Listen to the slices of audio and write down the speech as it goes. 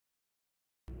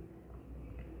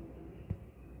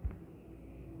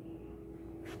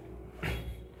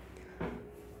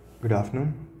Good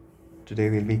afternoon.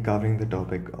 Today we'll be covering the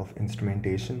topic of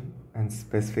instrumentation, and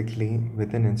specifically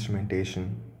within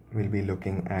instrumentation, we'll be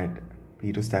looking at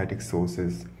pitot-static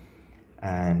sources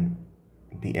and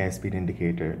the airspeed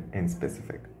indicator in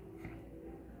specific.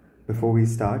 Before we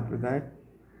start with that,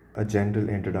 a general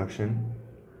introduction.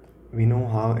 We know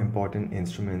how important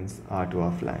instruments are to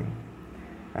our flying,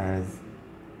 as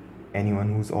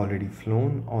anyone who's already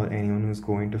flown or anyone who's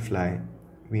going to fly,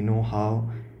 we know how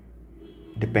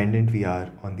dependent we are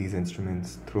on these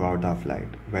instruments throughout our flight,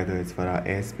 whether it's for our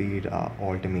airspeed, our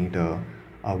altimeter,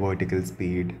 our vertical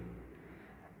speed,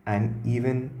 and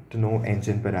even to know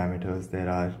engine parameters. There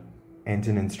are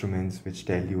engine instruments which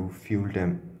tell you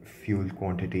fuel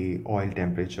quantity, oil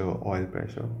temperature, oil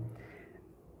pressure,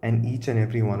 and each and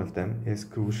every one of them is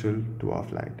crucial to our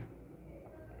flight.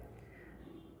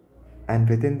 And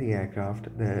within the aircraft,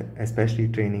 especially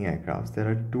training aircrafts, there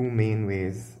are two main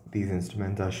ways these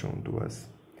instruments are shown to us.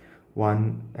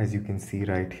 One, as you can see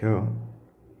right here,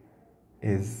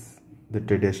 is the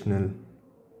traditional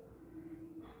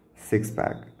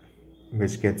six-pack,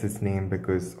 which gets its name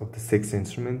because of the 6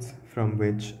 instruments, from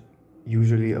which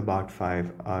usually about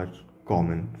 5 are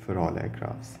common for all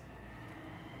aircrafts.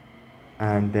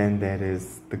 And then there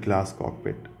is the glass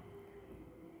cockpit,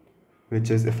 which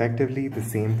is effectively the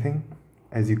same thing.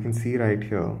 As you can see right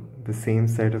here, the same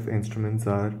set of instruments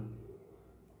are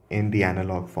in the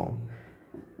analog form,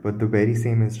 but the very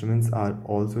same instruments are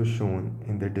also shown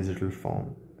in the digital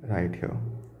form right here.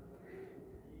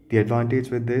 The advantage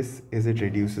with this is it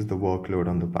reduces the workload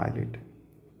on the pilot.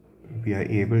 We are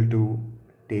able to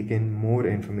take in more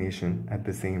information at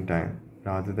the same time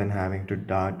rather than having to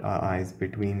dart our eyes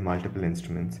between multiple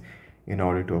instruments in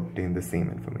order to obtain the same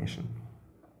information.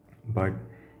 But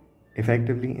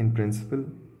effectively, in principle,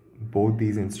 both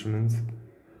these instruments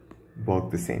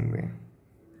work the same way.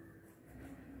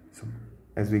 So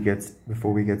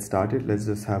before we get started, let's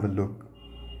just have a look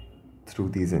through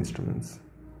these instruments.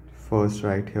 First,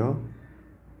 right here,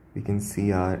 we can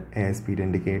see our airspeed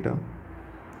indicator,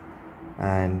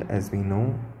 and as we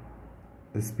know,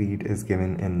 the speed is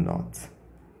given in knots.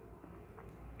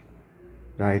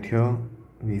 Right here,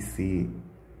 we see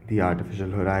the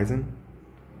artificial horizon,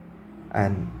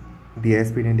 and the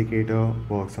airspeed indicator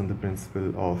works on the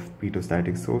principle of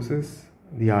pitot-static sources.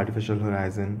 The artificial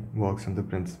horizon works on the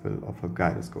principle of a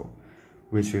gyroscope,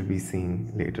 which we'll be seeing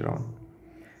later on.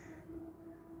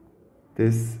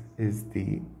 This is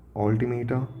the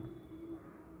altimeter.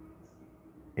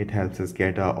 It helps us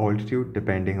get our altitude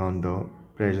depending on the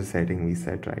pressure setting we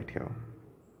set right here.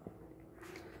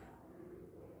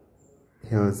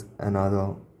 Here's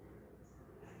another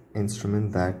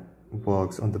instrument that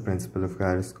works on the principle of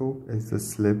gyroscope, is the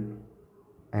slip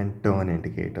and turn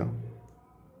indicator.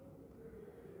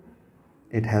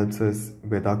 It helps us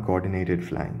with our coordinated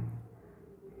flying.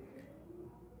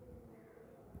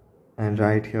 And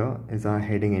right here is our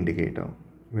heading indicator,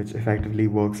 which effectively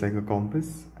works like a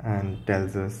compass and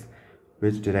tells us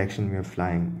which direction we are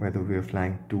flying, whether we are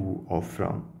flying to or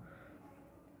from.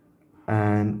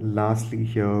 And lastly,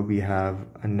 here we have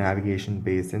a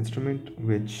navigation-based instrument,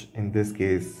 which in this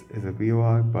case is a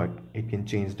VOR, but it can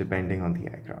change depending on the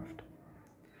aircraft.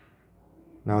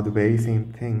 Now, the very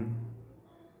same thing,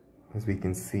 as we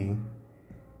can see,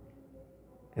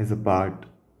 is a part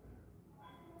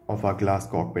of our glass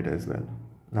cockpit as well.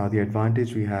 Now, the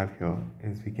advantage we have here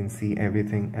is we can see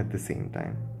everything at the same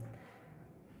time.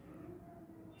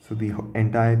 So the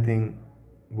entire thing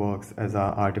works as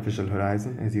our artificial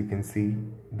horizon. As you can see,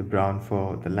 the brown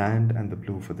for the land and the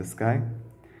blue for the sky.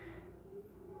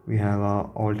 We have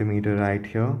our altimeter right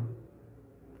here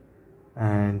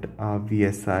and our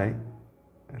VSI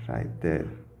right there.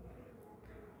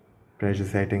 Pressure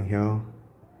setting here,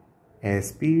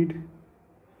 airspeed.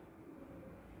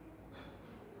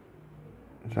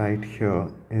 Right here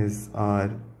is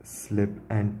our slip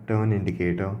and turn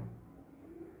indicator.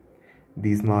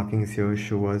 These markings here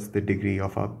show us the degree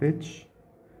of our pitch.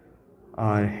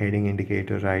 Our heading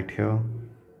indicator right here,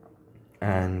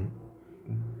 and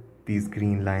these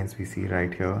green lines we see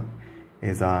right here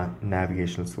is our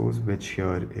navigational source, which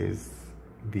here is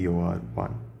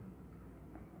VOR1.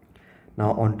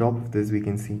 Now, on top of this, we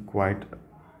can see quite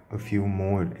a few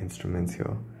more instruments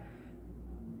here.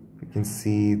 We can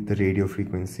see the radio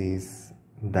frequencies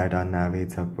that our nav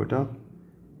aids have put up,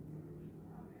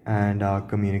 and our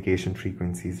communication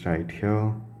frequencies right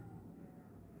here,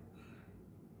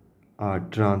 our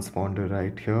transponder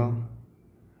right here,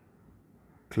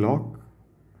 clock,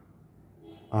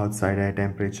 outside air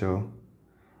temperature,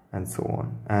 and so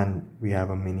on. And we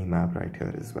have a mini map right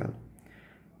here as well.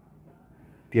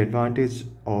 The advantage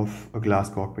of a glass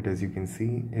cockpit, as you can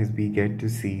see, is we get to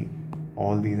see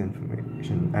all these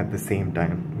information at the same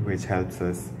time, which helps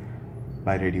us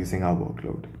by reducing our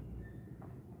workload.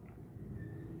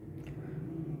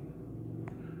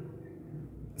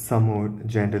 Some more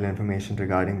general information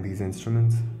regarding these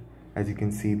instruments. As you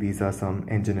can see, these are some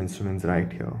engine instruments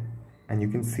right here, and you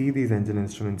can see these engine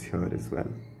instruments here as well.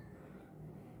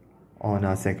 On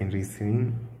our secondary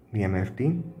screen, the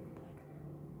MFD,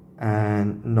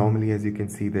 and normally, as you can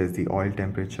see, there's the oil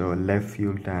temperature, left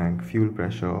fuel tank, fuel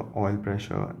pressure, oil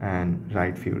pressure, and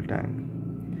right fuel tank.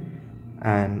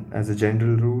 And as a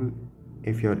general rule,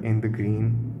 if you're in the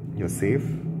green, you're safe,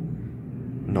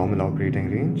 normal operating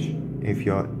range. If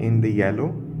you're in the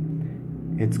yellow,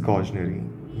 it's cautionary.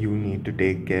 You need to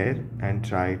take care and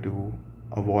try to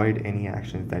avoid any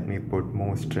actions that may put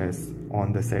more stress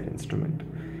on the said instrument.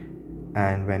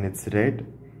 And when it's red,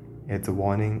 it's a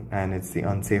warning and it's the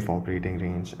unsafe operating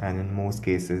range, and in most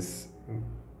cases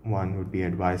one would be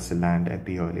advised to land at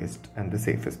the earliest and the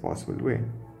safest possible way.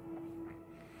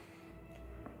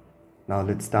 Now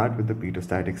let's start with the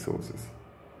pitot-static sources.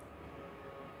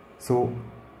 So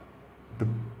the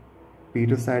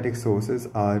pitot-static sources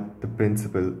are the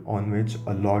principle on which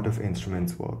a lot of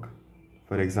instruments work.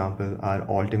 For example, our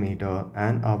altimeter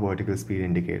and our vertical speed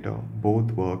indicator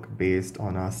both work based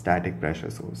on our static pressure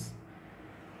source,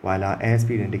 while our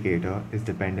airspeed indicator is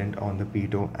dependent on the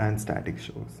pitot and static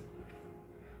source.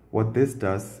 What this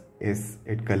does is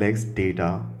it collects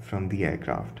data from the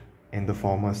aircraft in the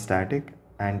form of static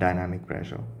and dynamic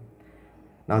pressure.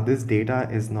 Now this data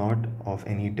is not of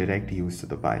any direct use to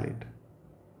the pilot.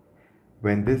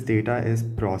 When this data is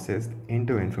processed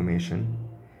into information,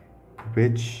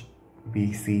 which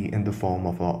we see in the form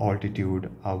of our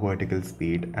altitude, our vertical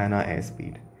speed, and our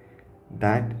airspeed,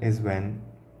 that is when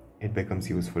it becomes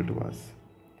useful to us.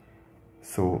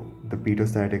 So the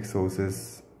pitot-static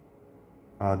sources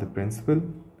are the principle,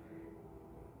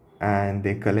 and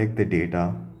they collect the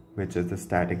data, which is the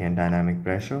static and dynamic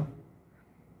pressure,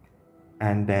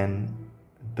 and then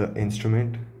the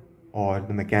instrument or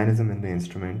the mechanism in the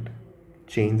instrument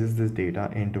changes this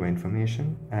data into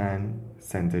information and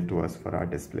sends it to us for our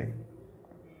display.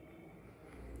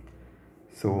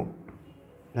 So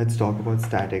let's talk about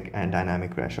static and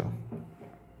dynamic pressure.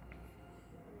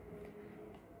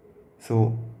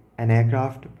 So an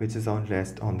aircraft which is on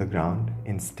rest on the ground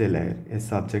in still air is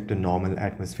subject to normal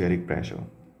atmospheric pressure,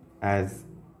 as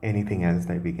anything else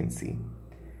that we can see,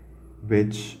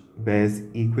 which bears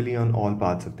equally on all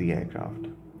parts of the aircraft.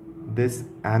 This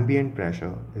ambient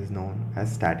pressure is known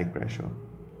as static pressure.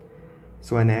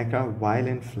 So an aircraft while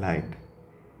in flight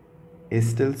is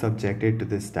still subjected to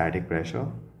this static pressure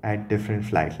at different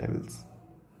flight levels.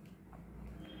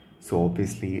 So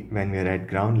obviously when we are at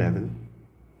ground level,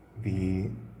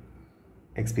 we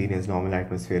experience normal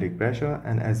atmospheric pressure,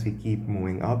 and as we keep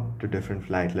moving up to different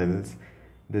flight levels,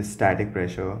 this static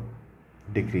pressure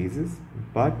decreases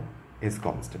but is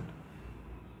constant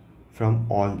from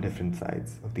all different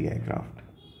sides of the aircraft.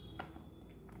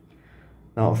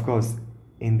 Now of course,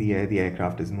 in the air the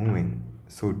aircraft is moving,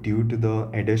 so due to the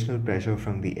additional pressure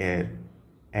from the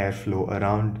airflow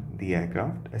around the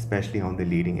aircraft, especially on the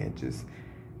leading edges,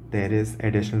 there is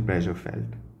additional pressure felt.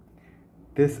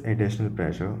 This additional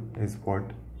pressure is what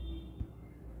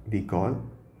we call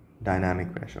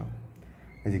dynamic pressure.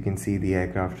 As you can see the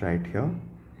aircraft right here,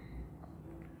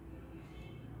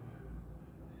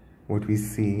 what we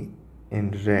see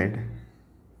in red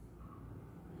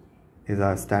is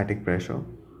our static pressure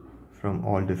from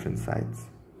all different sides.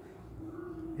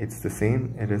 It's the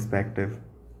same irrespective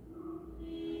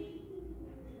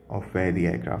of where the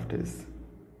aircraft is.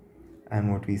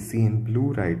 And what we see in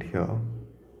blue right here,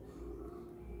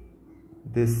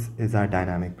 this is our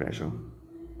dynamic pressure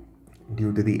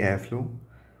due to the airflow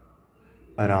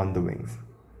around the wings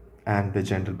and the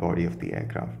general body of the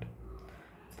aircraft.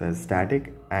 So there's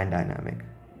static and dynamic.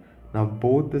 Now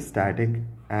both the static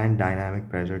and dynamic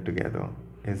pressure together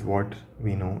is what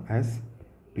we know as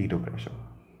pitot pressure.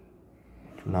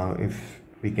 Now if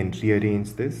we can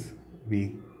rearrange this,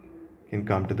 we can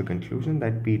come to the conclusion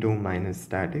that pitot minus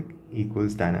static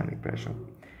equals dynamic pressure.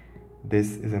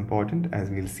 This is important, as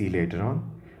we'll see later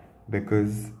on,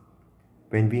 because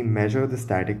when we measure the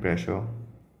static pressure,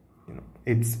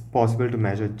 it's possible to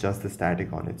measure just the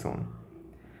static on its own.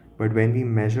 But when we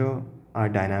measure our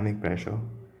dynamic pressure,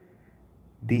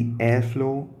 the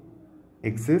airflow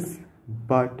exists,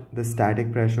 but the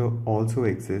static pressure also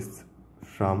exists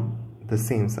from the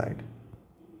same side.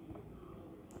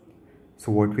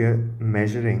 So what we are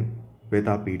measuring with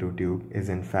our pitot tube is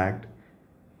in fact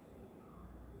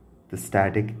the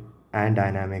static and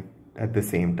dynamic at the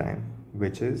same time.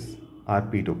 which is our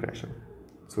pitot pressure.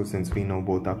 So since we know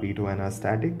both our pitot and our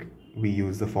static, we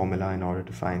use the formula in order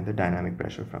to find the dynamic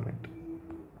pressure from it.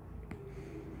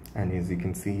 And as you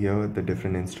can see here, the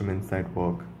different instruments that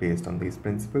work based on these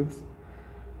principles: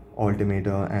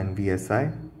 altimeter and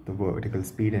VSI, the vertical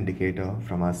speed indicator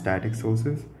from our static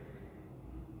sources,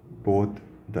 both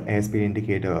the airspeed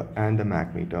indicator and the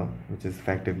Mach meter, which is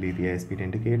effectively the airspeed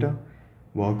indicator,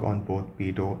 work on both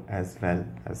pitot as well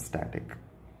as static.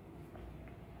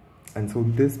 And so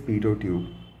this pitot tube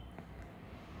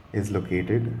is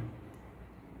located,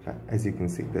 as you can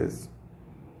see, there's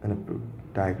a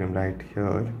diagram right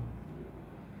here.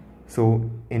 So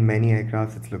in many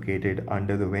aircrafts it's located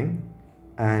under the wing,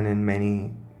 and in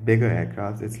many bigger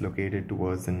aircrafts it's located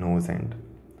towards the nose end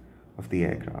of the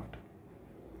aircraft.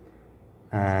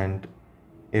 And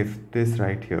if this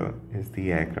right here is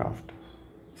the aircraft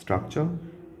structure,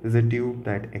 there's a tube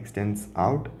that extends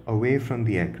out away from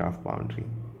the aircraft boundary,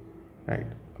 right?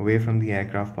 Away from the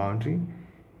aircraft boundary,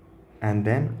 and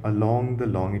then along the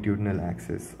longitudinal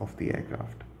axis of the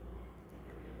aircraft.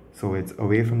 So it's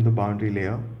away from the boundary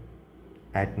layer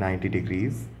at 90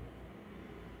 degrees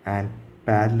and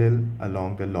parallel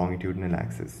along the longitudinal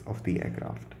axis of the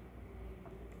aircraft.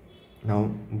 Now,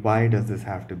 why does this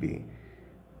have to be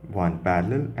 1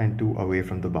 parallel and 2 away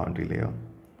from the boundary layer?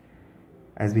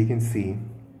 As we can see,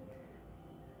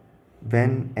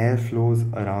 when air flows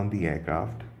around the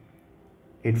aircraft,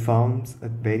 it forms a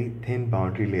very thin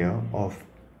boundary layer of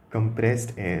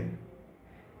compressed air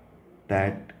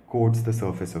that coats the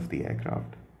surface of the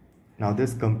aircraft. Now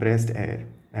this compressed air,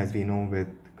 as we know, with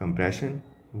compression,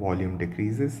 volume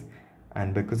decreases,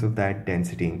 and because of that,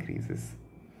 density increases.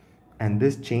 And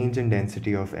this change in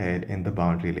density of air in the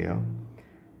boundary layer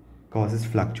causes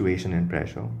fluctuation in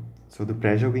pressure. So the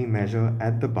pressure we measure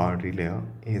at the boundary layer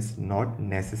is not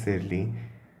necessarily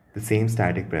the same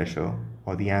static pressure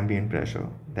or the ambient pressure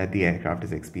that the aircraft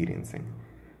is experiencing.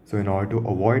 So in order to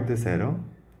avoid this error,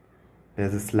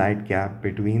 there's a slight gap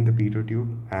between the pitot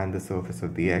tube and the surface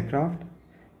of the aircraft,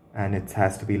 and it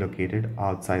has to be located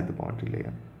outside the boundary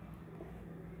layer.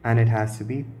 And it has to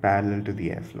be parallel to the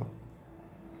airflow,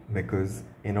 because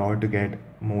in order to get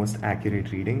most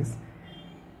accurate readings,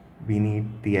 we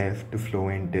need the air to flow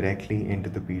in directly into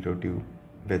the pitot tube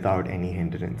without any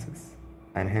hindrances,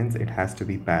 and hence it has to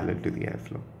be parallel to the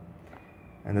airflow.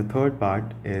 And the third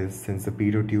part is, since the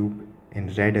pitot tube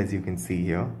in red, as you can see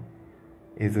here,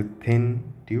 is a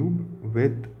thin tube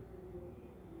with,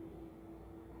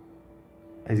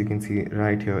 as you can see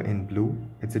right here in blue,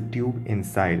 it's a tube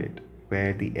inside it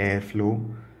where the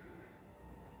airflow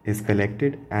is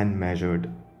collected and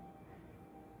measured.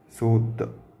 So the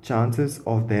chances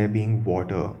of there being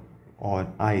water or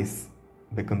ice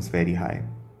becomes very high,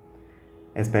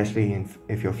 especially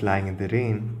if you're flying in the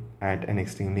rain at an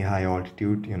extremely high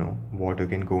altitude. Water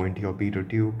can go into your pitot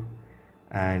tube,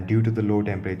 and due to the low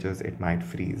temperatures it might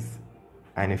freeze,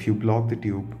 and if you block the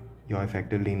tube, you're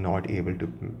effectively not able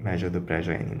to measure the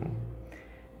pressure anymore.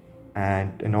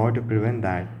 And in order to prevent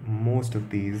that, most of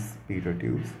these pitot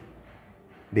tubes,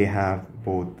 they have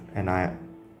both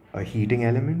a heating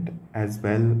element as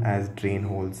well as drain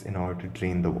holes in order to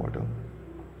drain the water.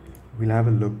 We'll have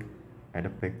a look at a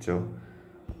picture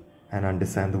and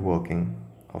understand the working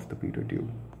of the pitot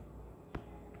tube.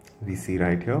 We see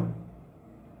right here,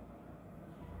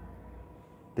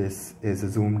 this is a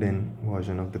zoomed in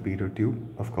version of the pitot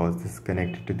tube. Of course, this is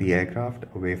connected to the aircraft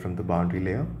away from the boundary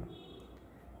layer.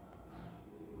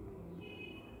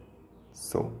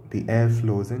 So the air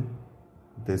flows in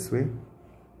this way,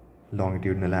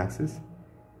 longitudinal axis.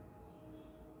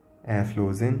 Air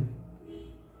flows in,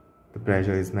 the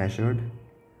pressure is measured,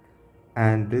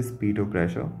 and this pitot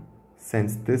pressure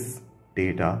sends this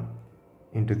data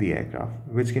into the aircraft,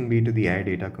 which can be to the air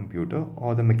data computer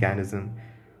or the mechanism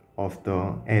of the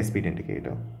airspeed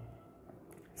indicator.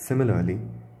 Similarly,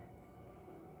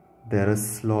 there are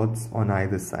slots on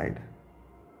either side.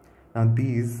 Now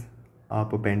these are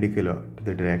perpendicular to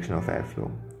the direction of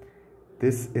airflow.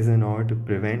 This is in order to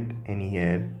prevent any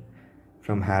air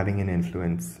from having an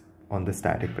influence on the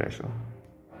static pressure.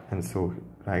 And so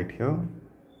right here,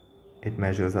 it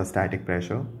measures our static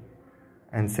pressure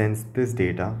and sends this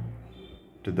data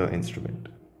to the instrument.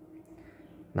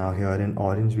 Now here in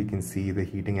orange we can see the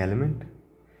heating element,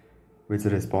 which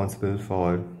is responsible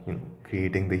for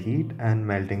creating the heat and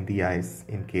melting the ice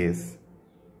in case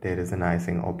there is an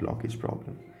icing or blockage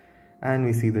problem. And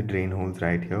we see the drain holes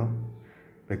right here,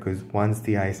 because once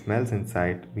the ice melts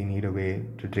inside, we need a way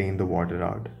to drain the water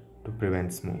out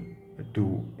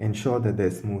to ensure that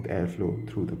there's smooth airflow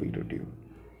through the pitot tube.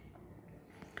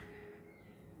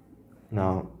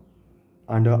 Now,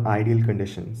 under ideal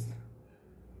conditions,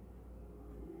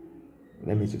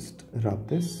 Let me just rub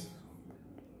this.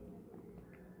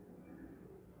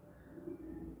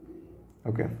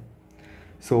 Okay,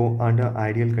 so under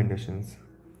ideal conditions,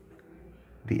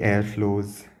 the air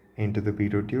flows into the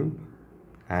pitot tube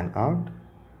and out,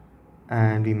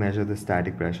 and we measure the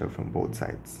static pressure from both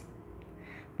sides.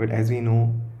 But as we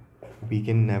know, we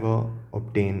can never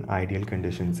obtain ideal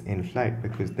conditions in flight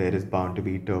because there is bound to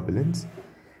be turbulence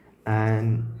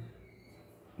and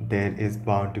there is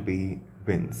bound to be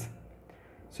winds.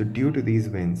 So due to these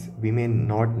winds, we may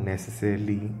not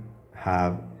necessarily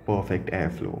have perfect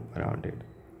airflow around it.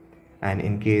 And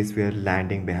in case we are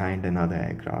landing behind another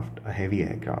aircraft, a heavy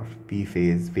aircraft, we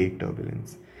face wake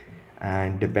turbulence.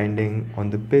 And depending on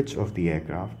the pitch of the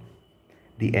aircraft,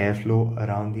 the airflow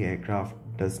around the aircraft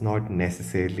does not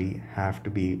necessarily have to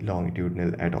be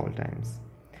longitudinal at all times.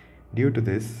 Due to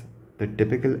this, the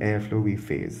typical airflow we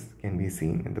face can be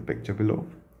seen in the picture below.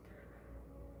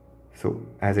 So,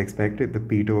 as expected, the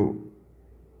pitot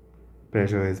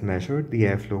pressure is measured, the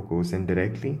airflow goes in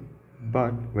directly,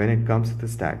 but when it comes to the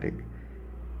static,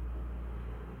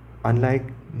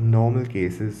 unlike normal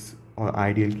cases or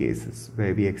ideal cases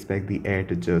where we expect the air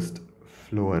to just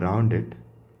flow around it,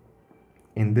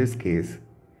 in this case,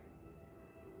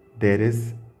 there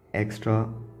is extra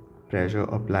pressure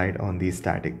applied on these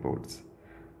static ports.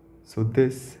 So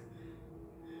this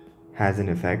has an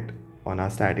effect on our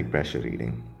static pressure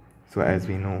reading. So as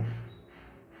we know,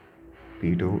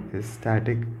 pitot is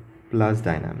static plus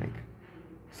dynamic.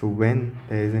 So when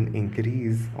there is an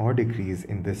increase or decrease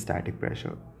in this static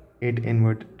pressure, it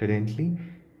inadvertently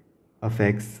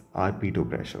affects our pitot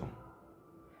pressure.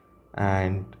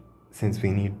 And since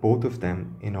we need both of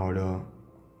them in order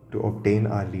to obtain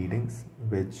our readings,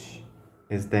 which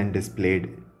is then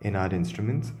displayed in our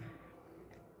instruments,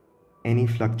 any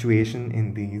fluctuation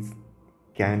in these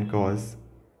can cause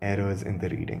errors in the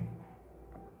reading.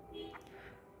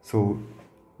 So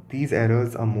these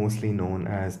errors are mostly known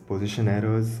as position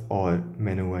errors or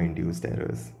maneuver-induced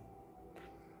errors.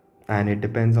 And it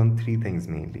depends on three things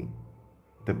mainly: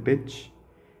 the pitch,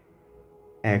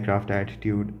 aircraft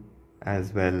attitude,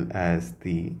 as well as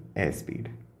the airspeed.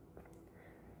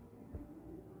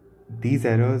 These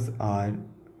errors are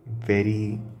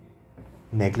very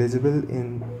negligible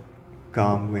in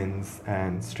calm winds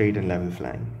and straight and level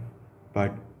flying.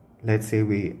 But let's say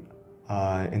we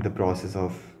are in the process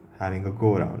of having a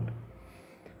go around,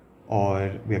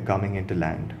 or we are coming into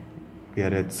land. We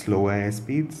are at slower air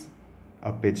speeds,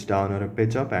 a pitch down or a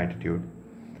pitch up attitude,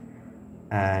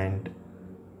 and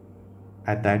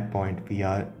at that point we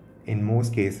are in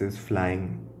most cases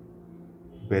flying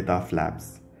with our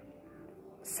flaps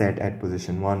set at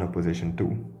position 1 or position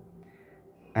 2,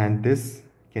 and this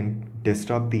can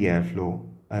disrupt the airflow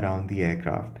around the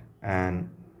aircraft, and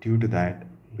due to that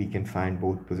we can find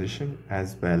both position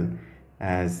as well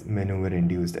as maneuver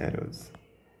induced errors.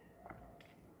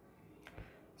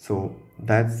 So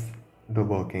that's the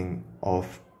working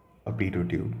of a pitot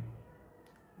tube.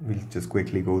 We'll just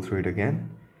quickly go through it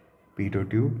again. Pitot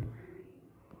tube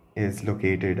is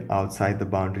located outside the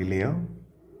boundary layer,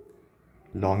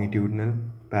 longitudinal,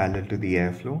 parallel to the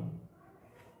airflow,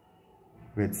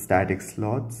 with static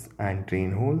slots and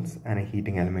drain holes and a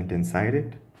heating element inside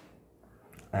it.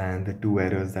 And the two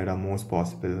errors that are most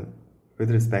possible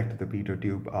with respect to the pitot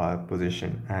tube are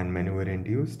position and maneuver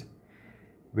induced,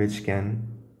 which can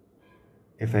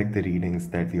affect the readings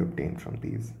that we obtain from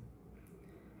these.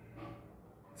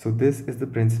 So this is the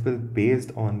principle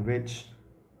based on which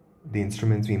the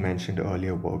instruments we mentioned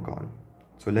earlier work on.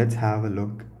 So let's have a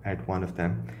look at one of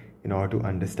them in order to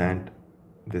understand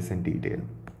this in detail.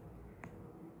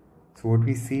 So what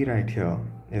we see right here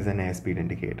is an airspeed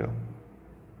indicator.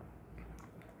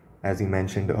 As we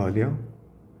mentioned earlier,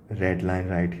 red line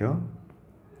right here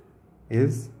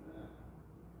is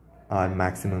our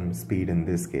maximum speed in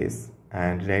this case,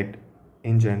 and red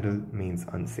in general means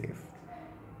unsafe.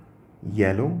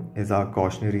 Yellow is our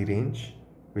cautionary range,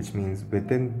 which means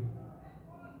within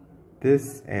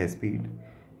this airspeed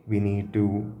we need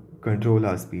to control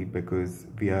our speed because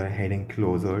we are heading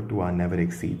closer to our never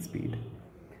exceed speed.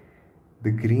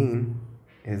 The green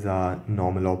is our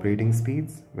normal operating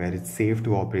speeds, where it's safe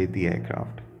to operate the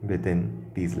aircraft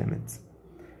within these limits.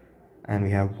 And we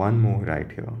have one more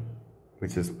right here,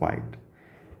 which is white.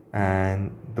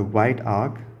 And the white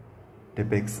arc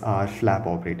depicts our flap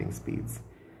operating speeds,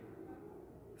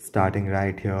 starting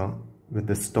right here with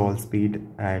the stall speed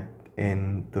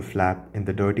in the flap in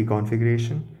the dirty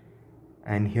configuration,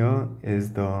 and here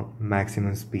is the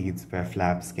maximum speeds where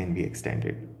flaps can be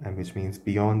extended, and which means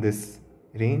beyond this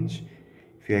range,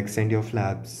 if you extend your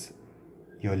flaps,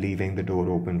 you're leaving the door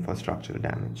open for structural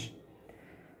damage.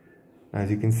 As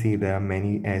you can see, there are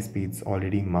many airspeeds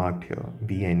already marked here,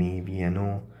 VNE,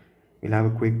 VNO. We'll have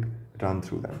a quick run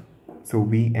through them. So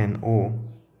VNO,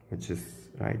 which is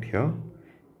right here,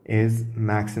 is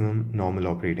maximum normal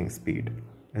operating speed.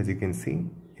 As you can see,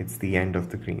 it's the end of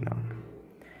the green arc.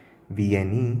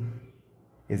 VNE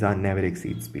is our never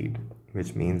exceed speed,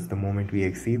 which means the moment we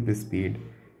exceed this speed,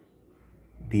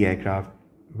 the aircraft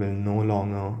will no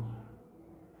longer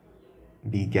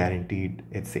be guaranteed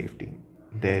its safety.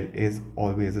 There is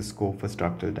always a scope for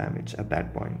structural damage at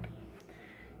that point.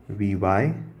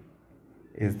 Vy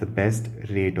is the best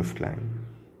rate of climb,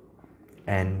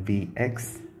 and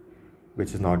Vx,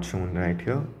 which is not shown right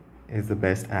here, is the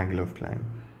best angle of climb.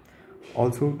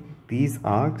 Also, these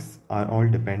arcs are all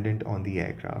dependent on the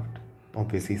aircraft.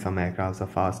 Obviously, some aircrafts are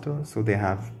faster, so they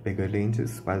have bigger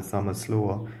ranges, while some are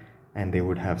slower and they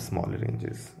would have smaller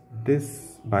ranges.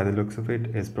 This, by the looks of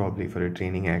it, is probably for a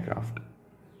training aircraft.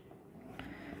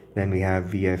 Then we have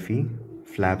VFE,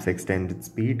 flaps extended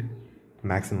speed,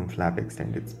 maximum flap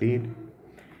extended speed.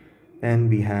 Then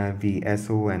we have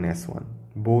VSO and S1,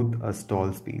 both are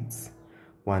stall speeds.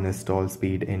 One is stall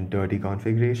speed in dirty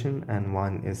configuration and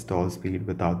one is stall speed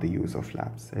without the use of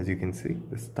flaps. As you can see,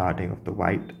 the starting of the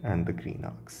white and the green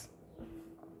arcs.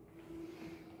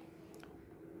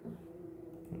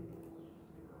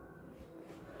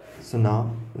 So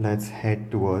now let's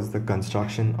head towards the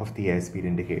construction of the airspeed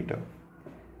indicator.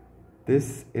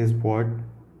 This is what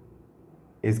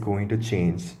is going to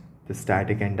change the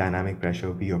static and dynamic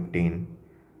pressure we obtain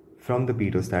from the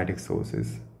pitot-static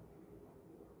sources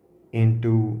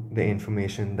into the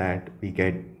information that we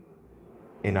get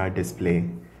in our display,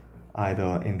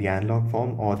 either in the analog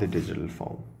form or the digital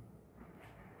form.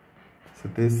 So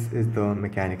this is the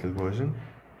mechanical version.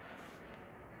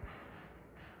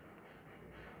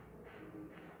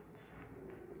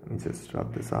 Let me just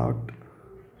rub this out.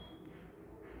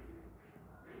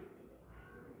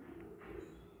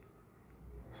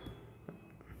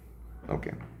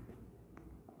 Okay.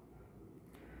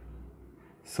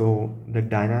 So the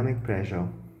dynamic pressure,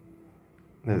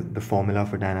 the formula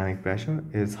for dynamic pressure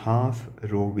is half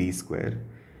rho v square,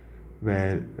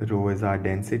 where rho is our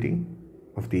density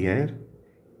of the air,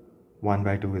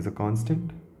 1/2 is a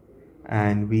constant,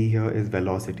 and v here is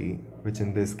velocity, which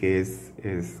in this case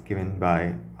is given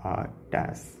by our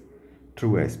TAS,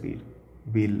 true airspeed.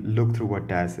 We'll look through what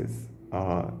TAS is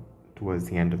towards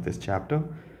the end of this chapter,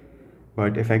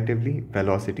 but effectively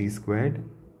velocity squared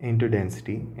into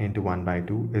density into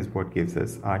 1/2 is what gives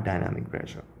us our dynamic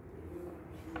pressure.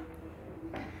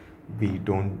 We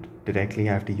don't directly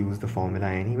have to use the formula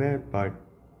anywhere, but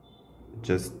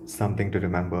just something to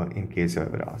remember in case you're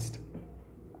ever asked.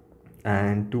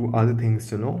 And two other things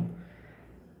to know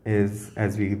is,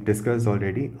 as we've discussed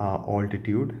already, our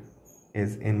altitude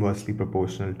is inversely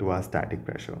proportional to our static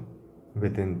pressure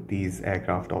within these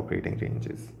aircraft operating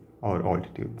ranges or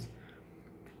altitudes.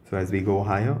 So as we go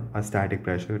higher, our static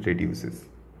pressure reduces,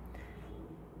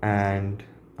 and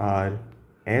our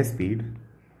airspeed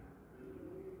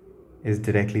is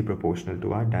directly proportional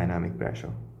to our dynamic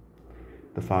pressure.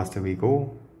 The faster we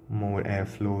go, more air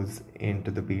flows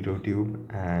into the pitot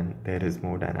tube and there is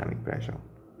more dynamic pressure.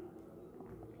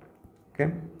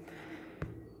 Okay,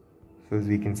 so as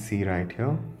we can see right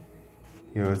here,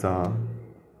 here's our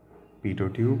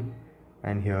pitot tube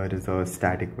and here is a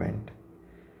static vent.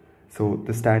 So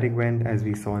the static vent, as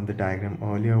we saw in the diagram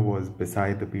earlier, was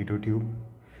beside the pitot tube,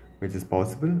 which is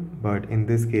possible, but in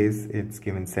this case it's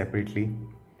given separately.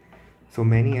 So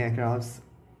many aircrafts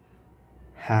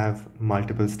have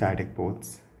multiple static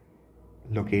ports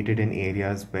located in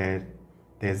areas where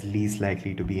there's least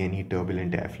likely to be any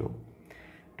turbulent airflow,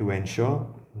 to ensure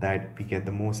that we get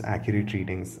the most accurate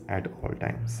readings at all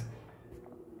times.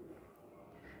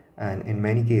 And in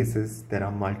many cases there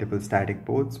are multiple static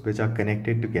ports which are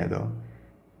connected together,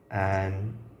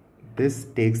 and this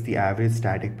takes the average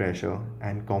static pressure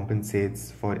and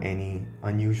compensates for any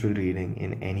unusual reading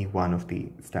in any one of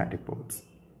the static ports.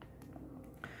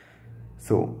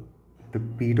 So the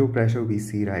pitot pressure we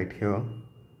see right here,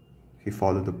 if you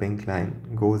follow the pink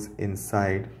line, goes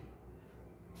inside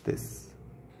this.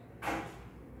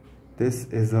 This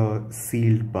is a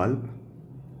sealed bulb,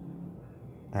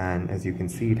 and as you can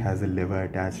see, it has a lever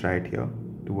attached right here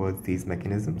towards these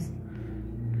mechanisms.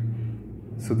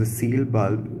 So the sealed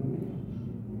bulb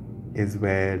is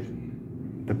where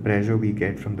the pressure we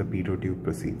get from the pitot tube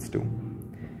proceeds to,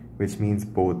 which means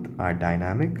both our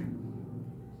dynamic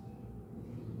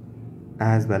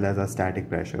as well as our static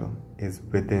pressure is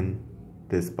within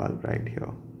this bulb right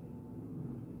here.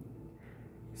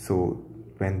 So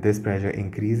when this pressure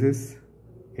increases,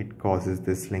 it causes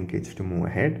this linkage to move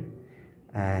ahead,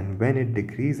 and when it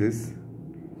decreases,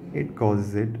 it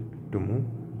causes it to move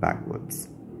backwards.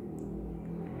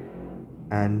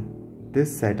 And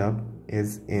this setup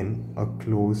is in a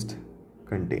closed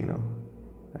container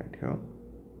right here,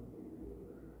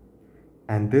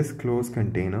 and this closed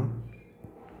container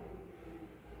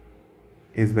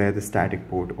is where the static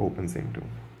port opens into.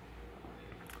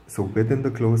 So within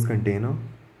the closed container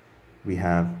we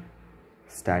have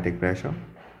static pressure,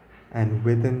 and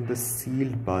within the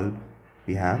sealed bulb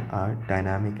we have our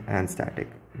dynamic and static,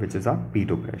 which is our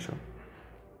pitot pressure.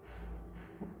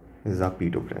 This is our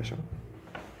pitot pressure.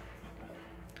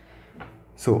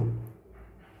 So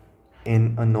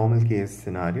in a normal case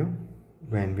scenario,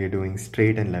 when we are doing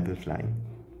straight and level flying,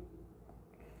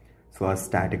 so our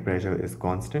static pressure is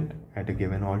constant at a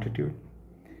given altitude.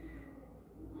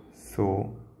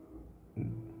 So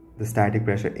the static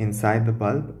pressure inside the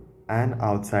bulb and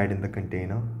outside in the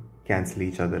container cancel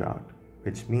each other out,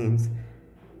 which means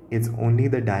it's only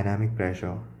the dynamic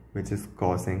pressure which is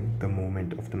causing the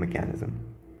movement of the mechanism.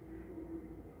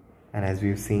 And as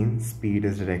we've seen, speed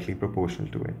is directly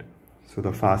proportional to it. So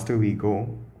the faster we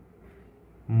go,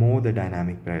 more the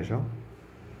dynamic pressure,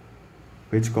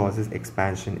 which causes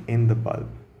expansion in the bulb,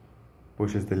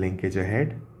 pushes the linkage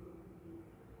ahead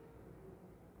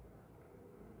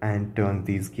and turns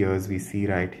these gears we see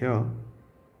right here,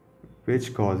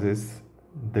 which causes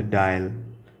the dial,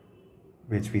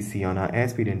 which we see on our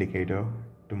airspeed indicator,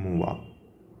 to move up,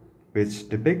 which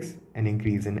depicts an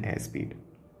increase in airspeed.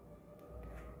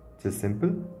 Just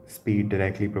simple, speed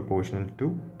directly proportional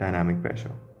to dynamic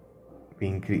pressure.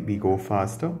 We go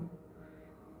faster,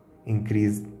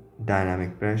 increased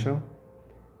dynamic pressure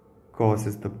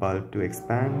causes the bulb to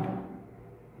expand,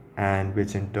 and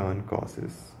which in turn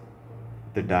causes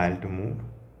the dial to move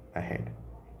ahead.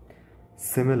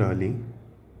 Similarly,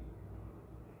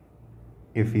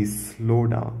 if we slow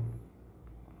down,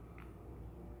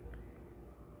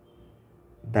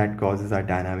 that causes our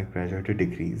dynamic pressure to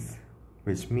decrease,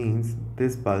 which means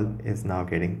this bulb is now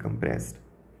getting compressed.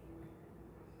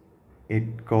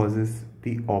 It causes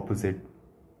the opposite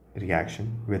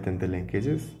reaction within the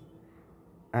linkages,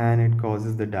 and it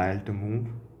causes the dial to move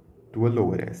to a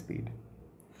lower airspeed.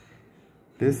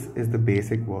 This is the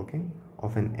basic working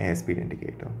of an airspeed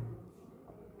indicator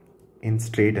in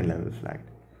straight and level flight.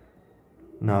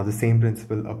 Now the same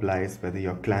principle applies whether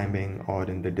you're climbing or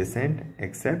in the descent,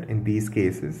 except in these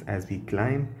cases, as we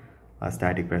climb, our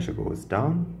static pressure goes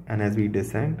down, and as we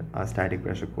descend, our static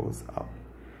pressure goes up.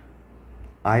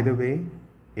 Either way,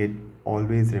 it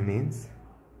always remains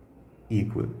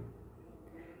equal,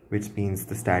 which means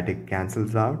the static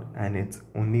cancels out and it's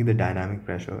only the dynamic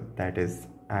pressure that is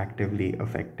actively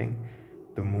affecting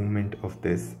the movement of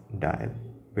this dial,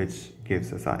 which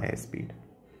gives us our airspeed.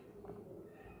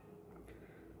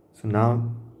 So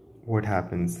now what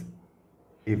happens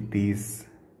if these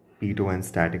pitot and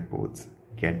static ports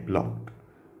get blocked,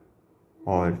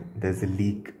 or there's a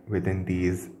leak within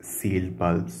these sealed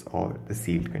bulbs or the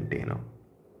sealed container?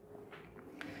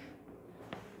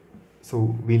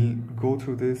 So we'll go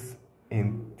through this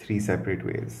in three separate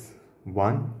ways.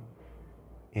 One,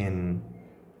 in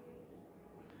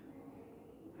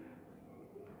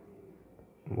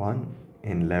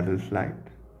level flight,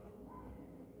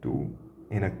 2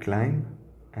 in a climb,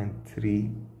 and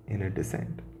 3 in a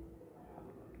descent.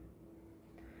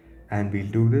 And we'll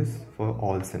do this for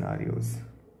all scenarios.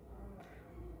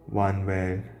 One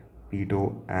where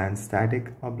pitot and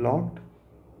static are blocked,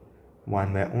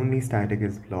 one where only static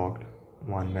is blocked,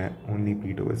 one where only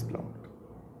pitot is blocked.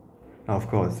 Now of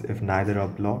course, if neither are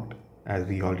blocked, as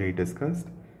we already discussed,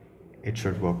 it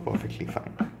should work perfectly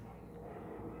fine.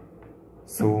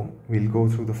 So we'll go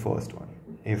through the first one.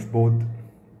 If both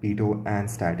pitot and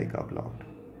static are blocked.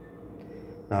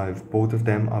 Now if both of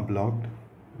them are blocked,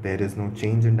 there is no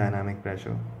change in dynamic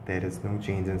pressure, there is no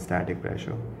change in static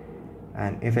pressure,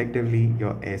 and effectively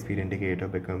your airspeed indicator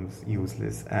becomes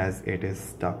useless as it is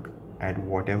stuck at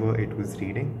whatever it was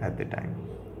reading at the time.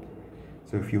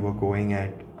 So if you were going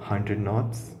at 100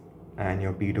 knots and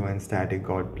your pitot and static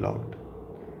got blocked,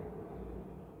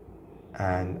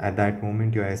 and at that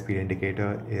moment your airspeed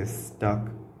indicator is stuck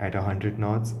at 100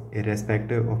 knots,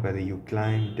 irrespective of whether you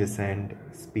climb, descend,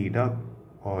 speed up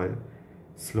or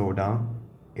slow down,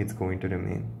 it's going to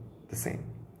remain the same.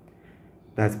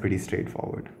 That's pretty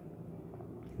straightforward.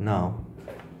 Now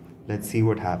let's see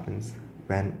what happens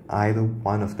when either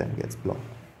one of them gets blocked.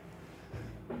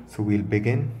 So we'll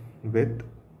begin with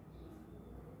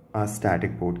our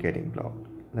static port getting blocked.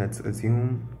 Let's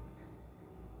assume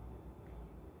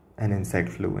an insect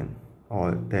flew in,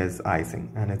 or there's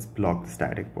icing and it's blocked the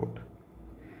static port,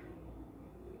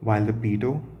 while the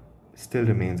pitot still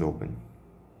remains open.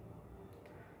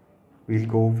 We'll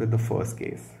go with the first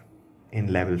case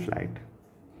in level flight.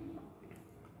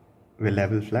 With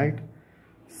level flight,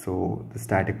 so the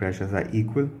static pressures are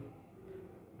equal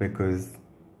because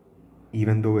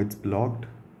even though it's blocked,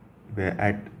 we're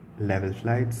at level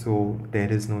flight, so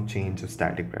there is no change of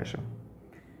static pressure.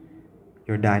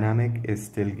 Your dynamic is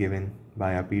still given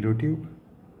by a pitot tube,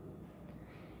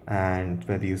 and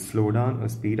whether you slow down or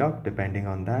speed up, depending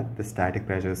on that, the static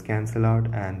pressures cancel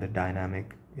out and the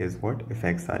dynamic is what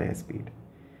affects our airspeed.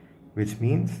 Which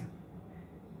means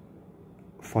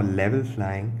for level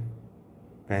flying,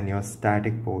 when your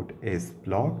static port is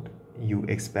blocked, you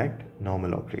expect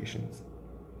normal operations.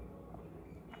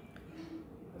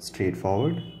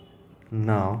 Straightforward.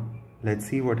 Now let's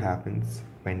see what happens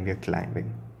when we are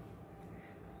climbing.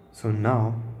 So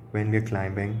now when we are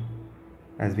climbing,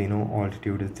 as we know,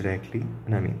 altitude is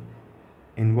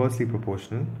inversely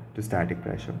proportional to static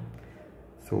pressure.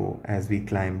 So as we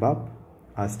climb up,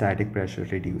 our static pressure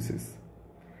reduces.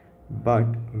 But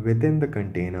within the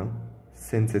container,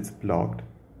 since it's blocked,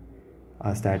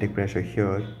 our static pressure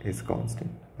here is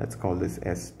constant. Let's call this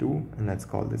S2 and let's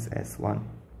call this S1.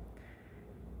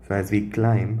 So as we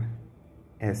climb,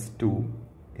 S2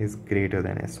 is greater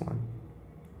than S1,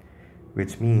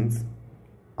 which means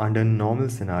under normal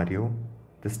scenario,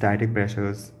 the static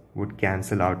pressures would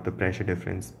cancel out the pressure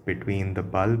difference between the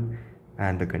bulb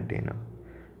and the container.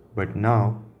 But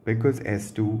now, because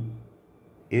S2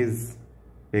 is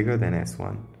bigger than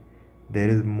S1, there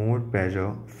is more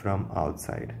pressure from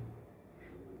outside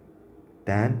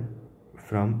than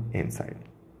from inside.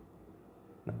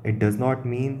 It does not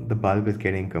mean the bulb is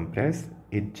getting compressed,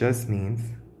 it just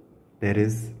means there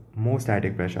is more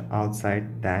static pressure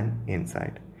outside than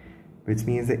inside, which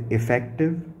means the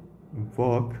effective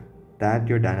work that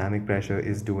your dynamic pressure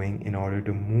is doing in order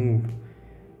to move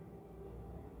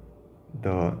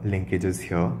the linkages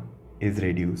here is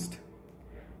reduced.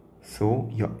 So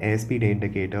your airspeed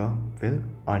indicator will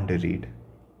underread.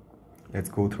 Let's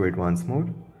go through it once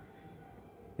more.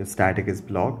 Your static is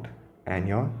blocked and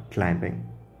you're climbing.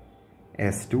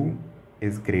 S2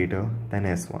 is greater than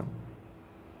S1.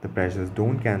 The pressures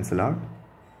don't cancel out,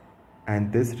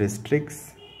 and this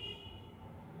restricts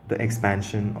the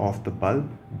expansion of the bulb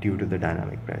due to the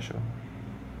dynamic pressure,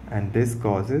 and this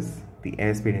causes the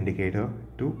airspeed indicator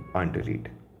to underread.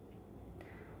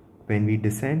 When we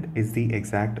descend, is the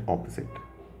exact opposite.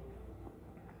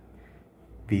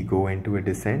 We go into a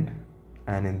descent,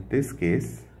 and in this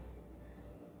case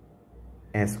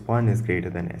S1 is greater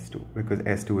than S2 because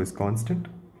S2 is constant,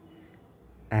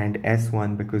 and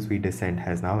S1, because we descend,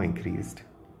 has now increased,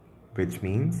 which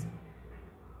means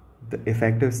the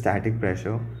effective static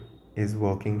pressure is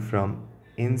working from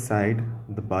inside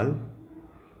the bulb,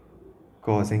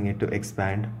 causing it to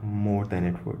expand more than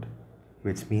it would,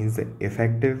 which means the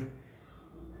effective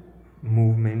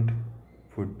movement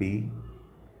would be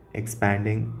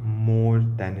expanding more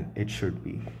than it should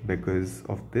be because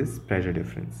of this pressure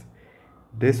difference.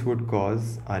 This would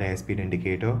cause our airspeed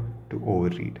indicator to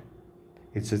overread.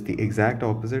 It's just the exact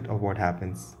opposite of what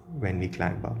happens when we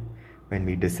climb up. When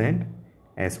we descend,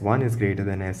 S1 is greater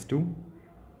than S2,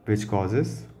 which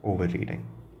causes overreading.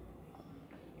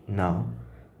 Now,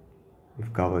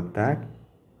 we've covered that,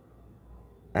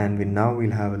 and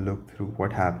we'll have a look through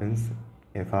what happens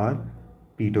if our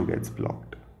pitot gets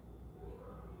blocked.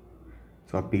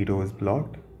 So our pitot is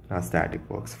blocked, our static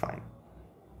works fine.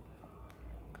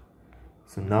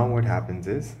 So now what happens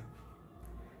is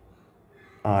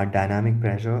our dynamic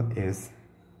pressure is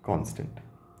constant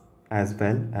as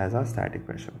well as our static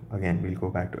pressure. Again, we'll go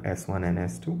back to S1 and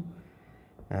S2,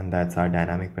 and that's our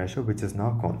dynamic pressure, which is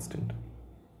now constant.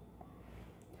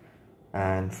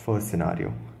 And first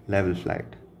scenario, level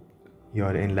flight.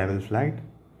 You're in level flight,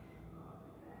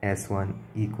 S1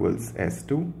 equals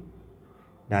S2,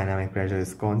 dynamic pressure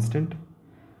is constant.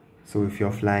 So if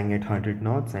you're flying at 100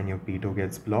 knots and your pitot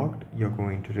gets blocked, you're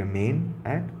going to remain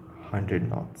at 100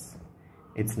 knots.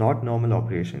 It's not normal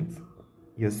operations.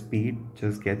 Your speed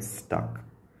just gets stuck,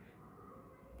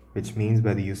 which means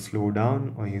whether you slow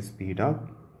down or you speed up,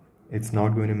 it's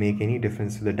not going to make any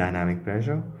difference to the dynamic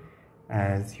pressure,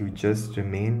 as you just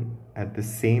remain at the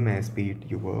same airspeed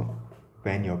you were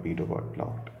when your pitot got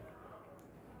blocked.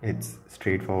 It's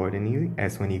straightforward and easy.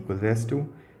 S1 equals S2,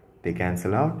 they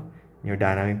cancel out. Your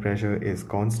dynamic pressure is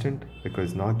constant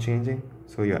because not changing,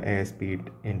 so your airspeed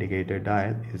indicator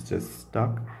dial is just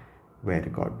stuck where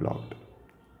it got blocked.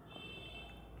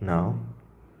 Now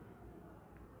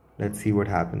let's see what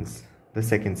happens. The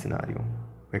second scenario,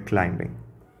 we're climbing.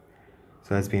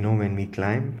 So as we know, when we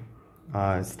climb,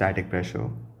 our static pressure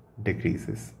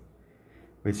decreases,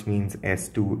 which means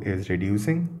S2 is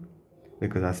reducing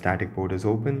because our static port is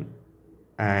open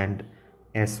and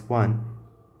S1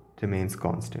 remains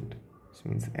constant, which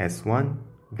means S1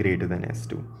 greater than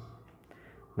S2.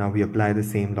 Now we apply the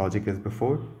same logic as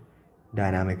before.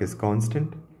 Dynamic is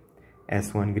constant,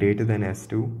 S1 greater than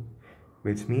S2,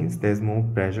 which means there's more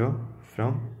pressure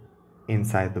from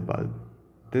inside the bulb.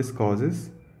 This causes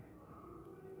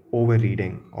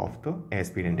overreading of the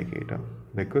airspeed indicator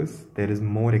because there is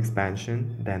more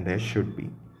expansion than there should be.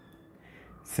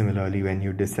 Similarly, when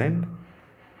you descend,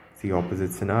 it's the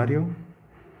opposite scenario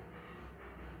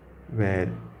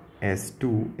where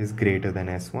S2 is greater than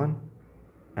S1,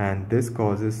 and this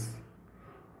causes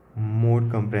more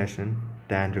compression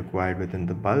than required within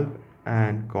the bulb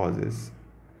and causes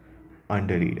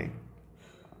underreading.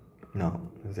 Now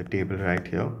there's a table right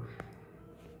here,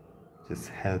 just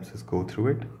helps us go through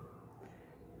it.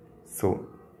 So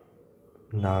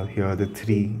now here are the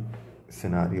three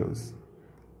scenarios: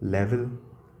 level,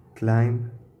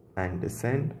 climb and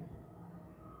descend,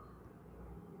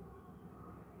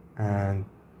 and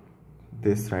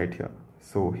this right here.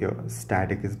 So here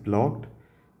static is blocked,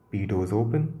 Pitot is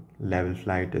open, level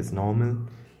flight is normal,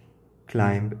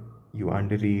 climb you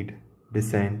underread,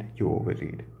 descend you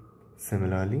overread.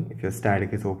 Similarly, if your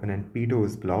static is open and Pitot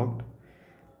is blocked,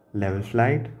 level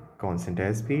flight, constant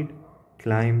airspeed,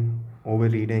 climb,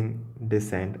 overreading,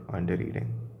 descend, underreading.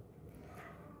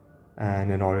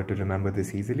 And in order to remember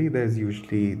this easily, there's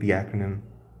usually the acronym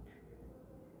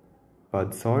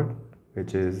PUDSORT,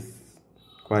 which is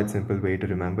quite simple way to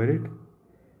remember it.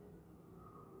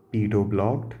 Pitot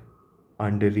blocked,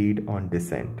 underread on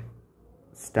descent.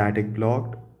 Static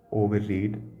blocked,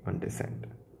 overread on descent.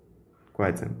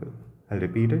 Quite simple. I'll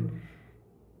repeat it.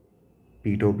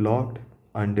 Pitot blocked,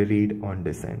 underread on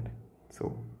descent.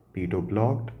 So Pitot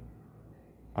blocked,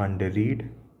 underread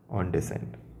on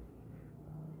descent.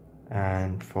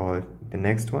 And for the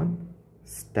next one,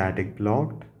 static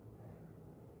blocked,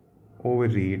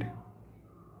 overread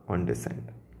on descent.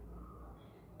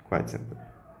 Quite simple.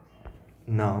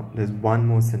 Now there's one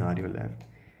more scenario left,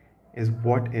 is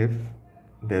what if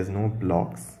there's no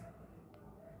blocks,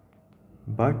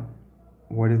 but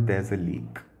what if there's a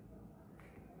leak?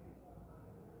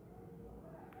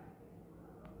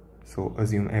 So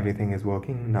assume everything is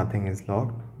working, nothing is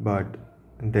locked, but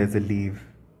there's a leak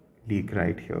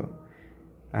right here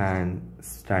and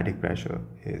static pressure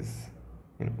is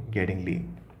getting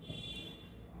leaked.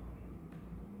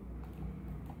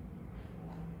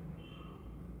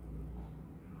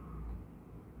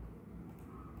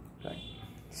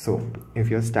 So if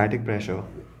your static pressure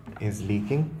is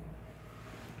leaking,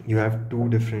 you have two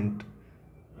different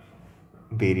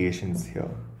variations here.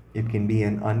 It can be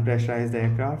an unpressurized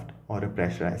aircraft or a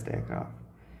pressurized aircraft.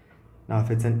 Now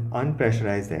if it's an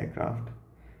unpressurized aircraft,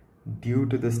 due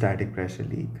to the static pressure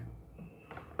leak,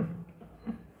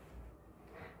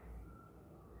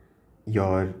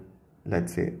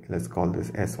 let's call this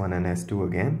S1 and S2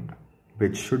 again,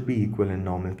 which should be equal in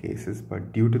normal cases,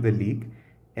 but due to the leak,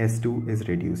 S2 is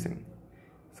reducing.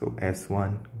 So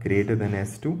S1 greater than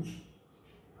S2,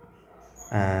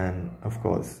 and of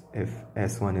course if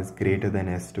S1 is greater than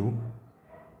S2,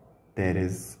 there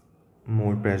is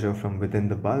more pressure from within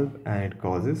the bulb and it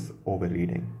causes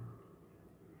overreading.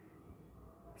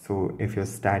 So if your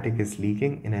static is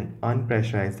leaking in an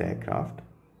unpressurized aircraft,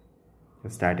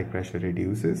 your static pressure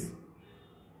reduces,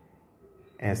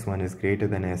 S1 is greater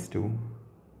than S2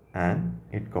 and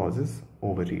it causes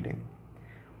overreading.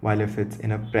 While if it's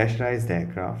in a pressurized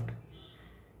aircraft,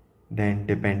 then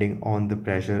depending on the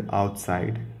pressure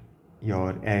outside,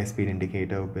 your airspeed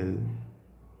indicator will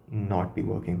not be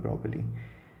working properly,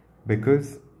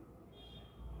 because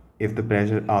if the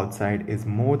pressure outside is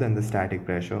more than the static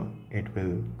pressure, it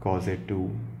will cause it to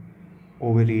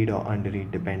overread or underread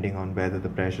depending on whether the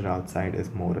pressure outside is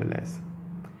more or less.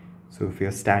 So if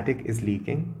your static is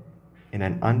leaking in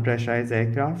an unpressurized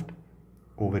aircraft,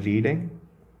 overreading.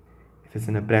 If it's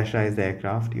in a pressurized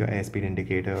aircraft, your airspeed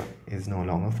indicator is no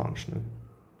longer functional.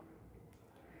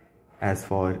 As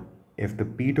for if the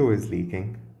Pitot is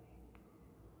leaking,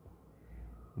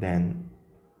 then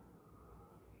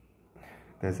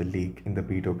there's a leak in the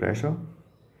Pitot pressure,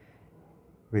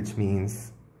 which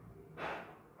means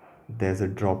there's a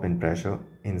drop in pressure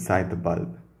inside the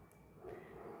bulb,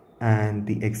 and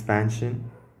the expansion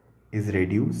is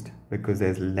reduced because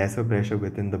there's lesser pressure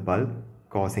within the bulb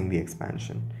causing the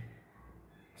expansion.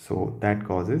 So that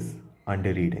causes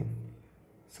underreading.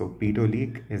 So Pitot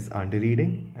leak is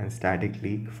underreading and static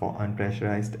leak for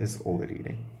unpressurized is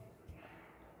overreading.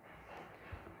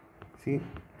 See,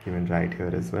 given right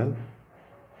here as well.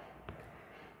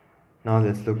 Now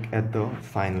let's look at the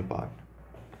final part.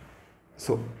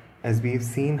 So As we've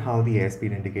seen how the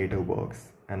airspeed indicator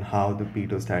works and how the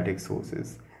pitot-static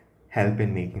sources help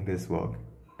in making this work,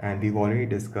 and we've already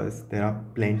discussed there are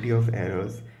plenty of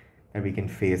errors that we can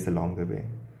face along the way.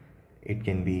 It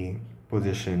can be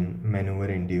position, maneuver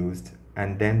induced,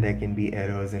 and then there can be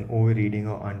errors in overreading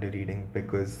or underreading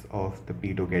because of the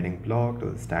pitot getting blocked or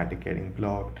the static getting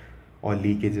blocked or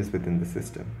leakages within the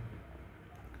system.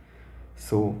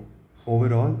 So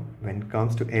overall, when it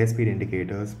comes to airspeed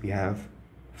indicators, we have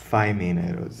 5 main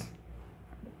errors.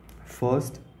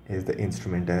 First is the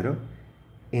instrument error,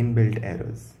 inbuilt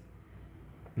errors.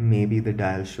 Maybe the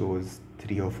dial shows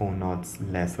 3 or 4 knots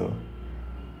lesser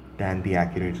than the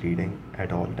accurate reading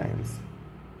at all times.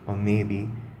 Or maybe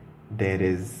there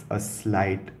is a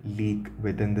slight leak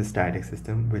within the static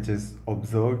system which is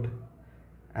observed,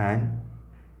 and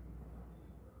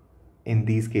in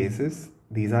these cases,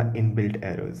 these are inbuilt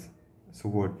errors. So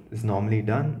what is normally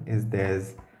done is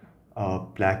there's a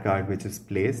placard which is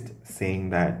placed saying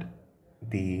that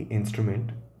the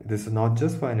instrument, this is not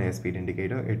just for an airspeed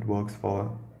indicator, it works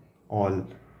for all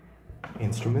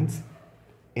instruments.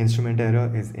 Instrument error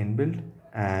is inbuilt,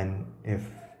 and if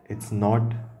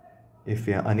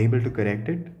we are unable to correct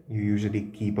it, you usually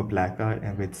keep a placard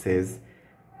and which says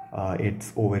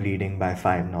it's overreading by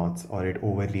 5 knots or it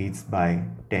overreads by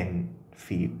 10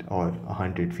 feet or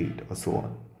 100 feet or so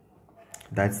on.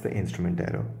 That's the instrument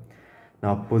error.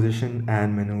 Now position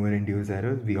and maneuver induced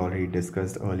errors we already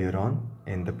discussed earlier on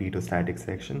in the pitot-static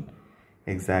section.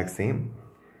 Exact same,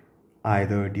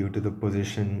 either due to the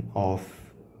position of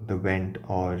the vent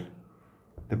or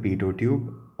the pitot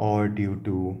tube, or due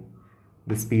to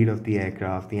the speed of the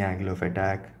aircraft, the angle of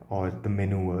attack, or the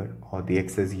maneuver, or the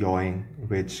excess yawing,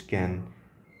 which can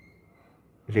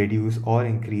reduce or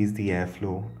increase the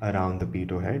airflow around the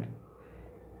pitot head.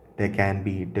 There can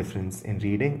be difference in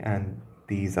reading, and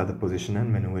these are the position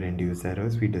and maneuver induced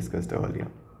errors we discussed earlier.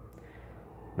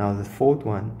 Now the fourth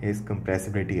one is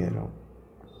compressibility error.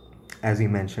 As we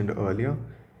mentioned earlier,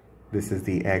 this is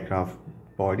the aircraft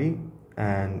body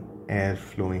and air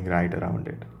flowing right around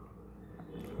it.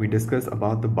 We discussed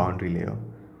about the boundary layer.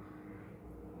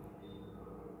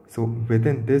 So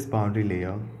within this boundary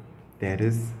layer, there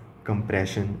is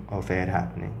compression of air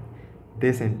happening.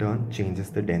 This in turn changes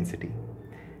the density.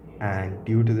 And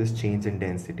due to this change in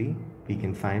density, we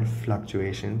can find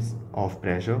fluctuations of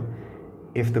pressure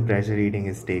if the pressure reading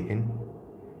is taken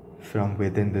from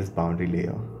within this boundary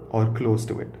layer or close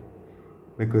to it.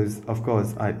 Because of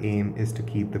course our aim is to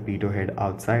keep the pitot head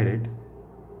outside it,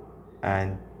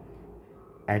 and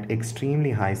at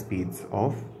extremely high speeds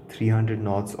of 300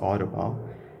 knots or above,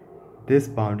 this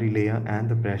boundary layer and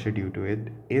the pressure due to it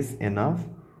is enough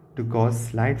to cause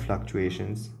slight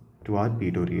fluctuations to our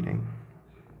pitot reading.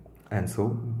 And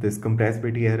so this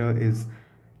compressibility error is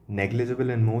negligible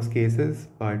in most cases,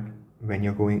 but when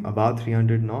you're going above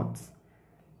 300 knots,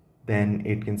 then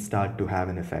it can start to have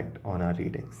an effect on our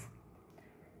readings.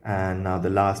 And now the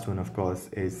last one, of course,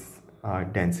 is our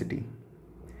density.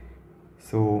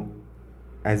 So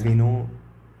as we know,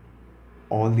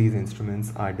 all these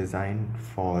instruments are designed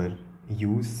for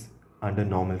use under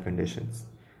normal conditions,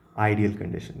 ideal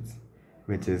conditions,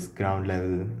 which is ground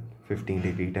level,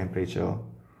 15-degree temperature,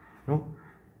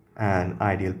 and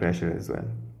ideal pressure as well.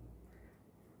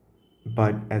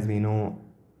 But as we know,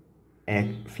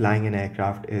 flying an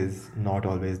aircraft is not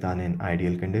always done in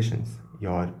ideal conditions.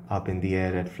 You're up in the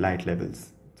air at flight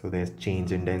levels, so there's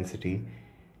change in density,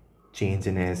 change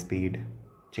in airspeed,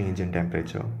 change in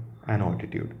temperature and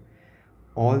altitude.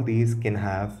 All these can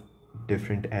have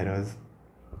different errors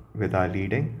with our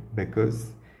reading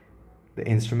because the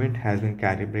instrument has been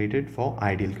calibrated for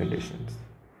ideal conditions,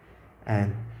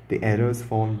 and the errors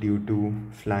formed due to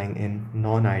flying in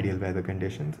non-ideal weather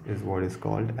conditions is what is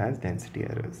called as density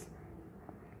errors.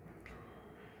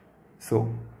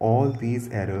 So all these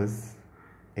errors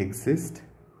exist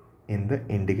in the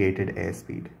indicated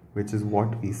airspeed, which is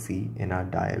what we see in our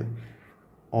dial.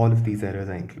 All of these errors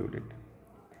are included.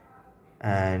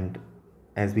 And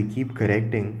as we keep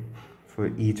correcting for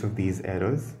each of these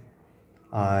errors,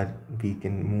 we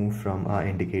can move from our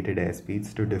indicated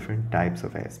airspeeds to different types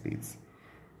of airspeeds.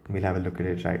 We'll have a look at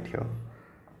it right here.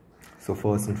 So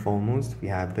first and foremost, we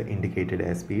have the indicated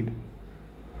airspeed,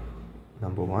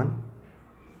 number 1.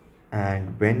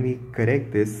 And when we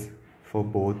correct this for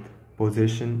both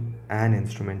position and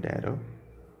instrument error,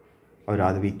 or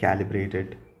rather we calibrate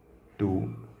it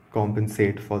to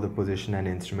compensate for the position and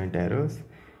instrument errors,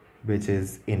 which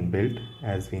is inbuilt,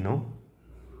 as we know.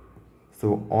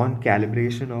 So on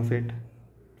calibration of it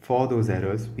for those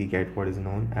errors, we get what is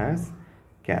known as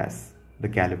CAS, the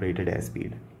calibrated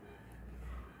airspeed.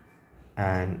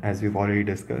 And as we've already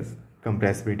discussed,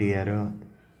 compressibility error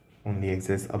only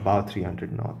exists above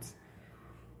 300 knots.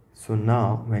 So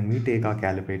now when we take our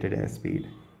calibrated airspeed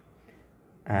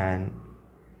and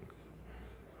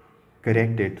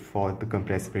correct it for the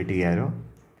compressibility error,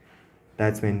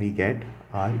 that's when we get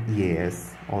our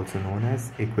EAS, also known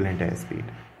as equivalent airspeed.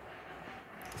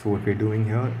 So what we're doing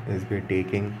here is we're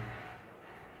taking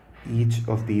each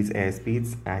of these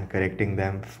airspeeds and correcting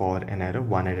them for an error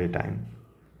one at a time.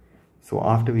 So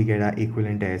after we get our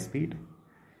equivalent airspeed,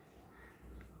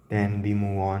 then we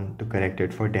move on to correct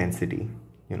it for density,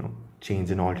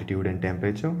 change in altitude and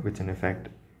temperature, which in effect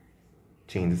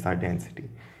changes our density.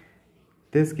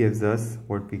 This gives us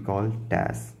what we call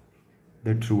TAS,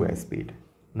 the true airspeed.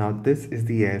 Now this is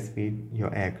the airspeed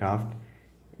your aircraft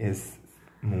is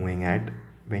moving at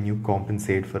when you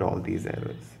compensate for all these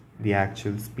errors, the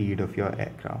actual speed of your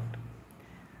aircraft.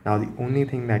 Now the only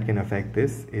thing that can affect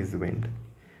this is wind,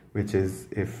 which is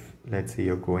if, let's say,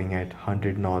 you're going at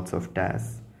 100 knots of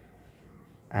TAS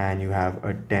and you have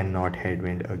a 10 knot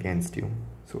headwind against you.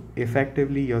 So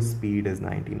effectively your speed is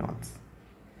 90 knots.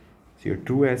 So your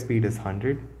true airspeed is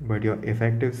 100, but your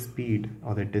effective speed,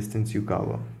 or the distance you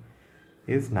cover,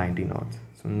 is 90 knots.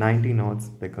 So 90 knots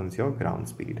becomes your ground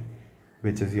speed,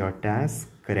 which is your TAS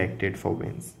corrected for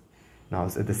winds. Now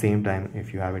at the same time,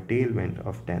 if you have a tailwind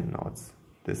of 10 knots,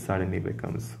 this suddenly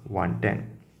becomes 110,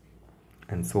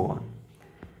 and so on.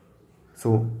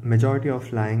 So majority of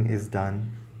flying is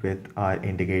done with our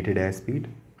indicated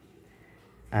airspeed,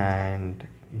 and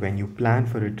when you plan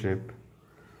for a trip,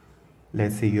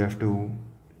 let's say you have to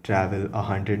travel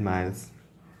 100 miles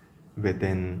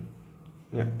within,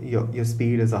 your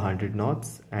speed is 100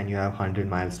 knots and you have 100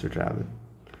 miles to travel.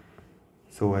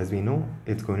 So as we know,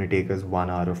 it's going to take us 1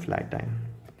 hour of flight time.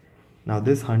 Now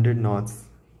this 100 knots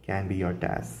can be your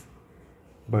TAS,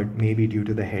 but maybe due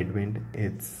to the headwind,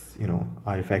 it's,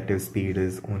 our effective speed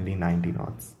is only 90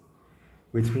 knots,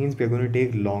 which means we're going to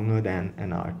take longer than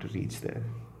an hour to reach there.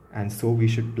 And so we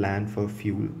should plan for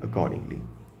fuel accordingly.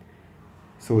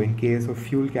 So in case of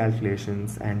fuel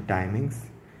calculations and timings,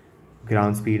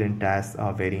 ground speed and TAS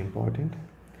are very important.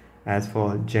 As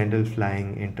for general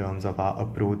flying, in terms of our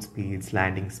approach speeds,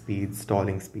 landing speeds,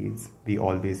 stalling speeds, we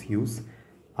always use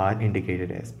our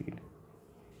indicated airspeed.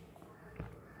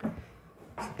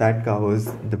 So that covers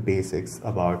the basics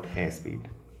about airspeed.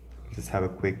 Just have a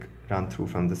quick run through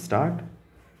from the start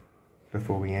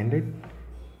before we end it.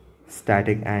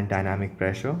 Static and dynamic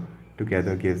pressure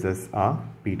together gives us our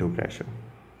pitot pressure.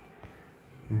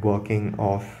 Working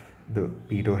of the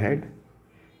pitot head,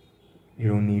 you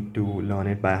don't need to learn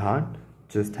it by heart,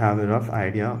 just have a rough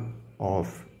idea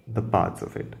of the parts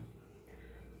of it.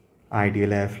 Ideal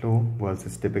airflow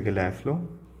versus typical airflow,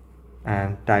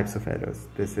 and types of errors.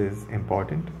 This is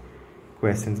important.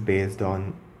 Questions based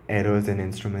on errors in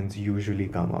instruments usually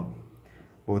come up.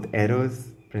 Both errors,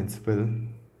 principle,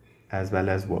 as well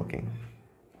as working.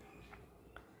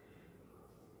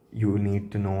 You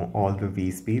need to know all the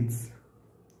V speeds.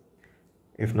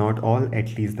 If not all,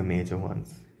 at least the major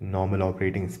ones. Normal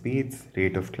operating speeds,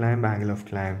 rate of climb, angle of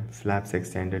climb, flaps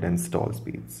extended, and stall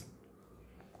speeds.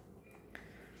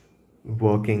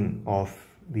 Working of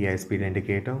the airspeed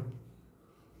indicator.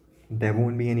 There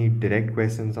won't be any direct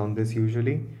questions on this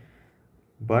usually,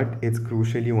 but it's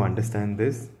crucial you understand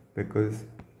this, because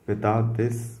without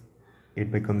this,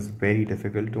 it becomes very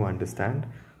difficult to understand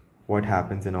what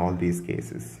happens in all these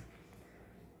cases.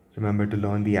 Remember to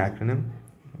learn the acronym,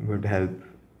 it would help.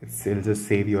 It'll just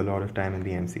save you a lot of time in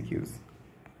the MCQs.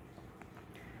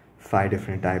 5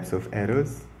 different types of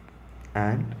errors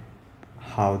and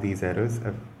how these errors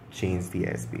have changed the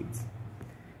airspeeds.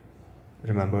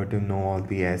 Remember to know all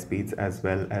the airspeeds as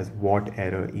well as what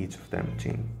error each of them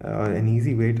change. An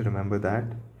easy way to remember that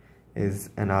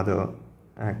is another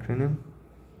acronym.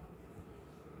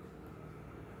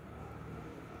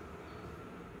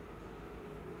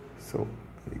 So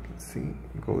you can see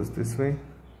it goes this way.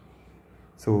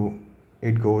 So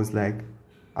it goes like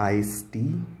iced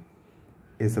tea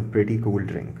is a pretty cool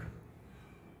drink.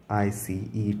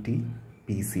 ICET-PCT.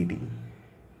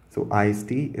 So iced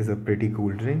tea is a pretty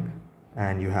cool drink,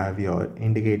 and you have your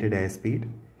indicated airspeed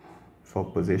for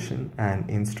position and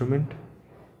instrument,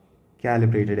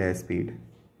 calibrated airspeed,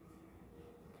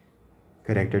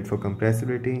 corrected for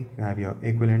compressibility, you have your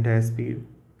equivalent airspeed,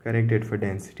 corrected for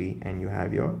density, and you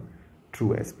have your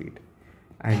true airspeed.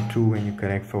 And true, when you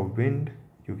correct for wind,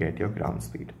 you get your ground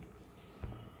speed.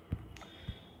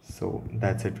 So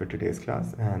that's it for today's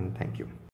class, and thank you.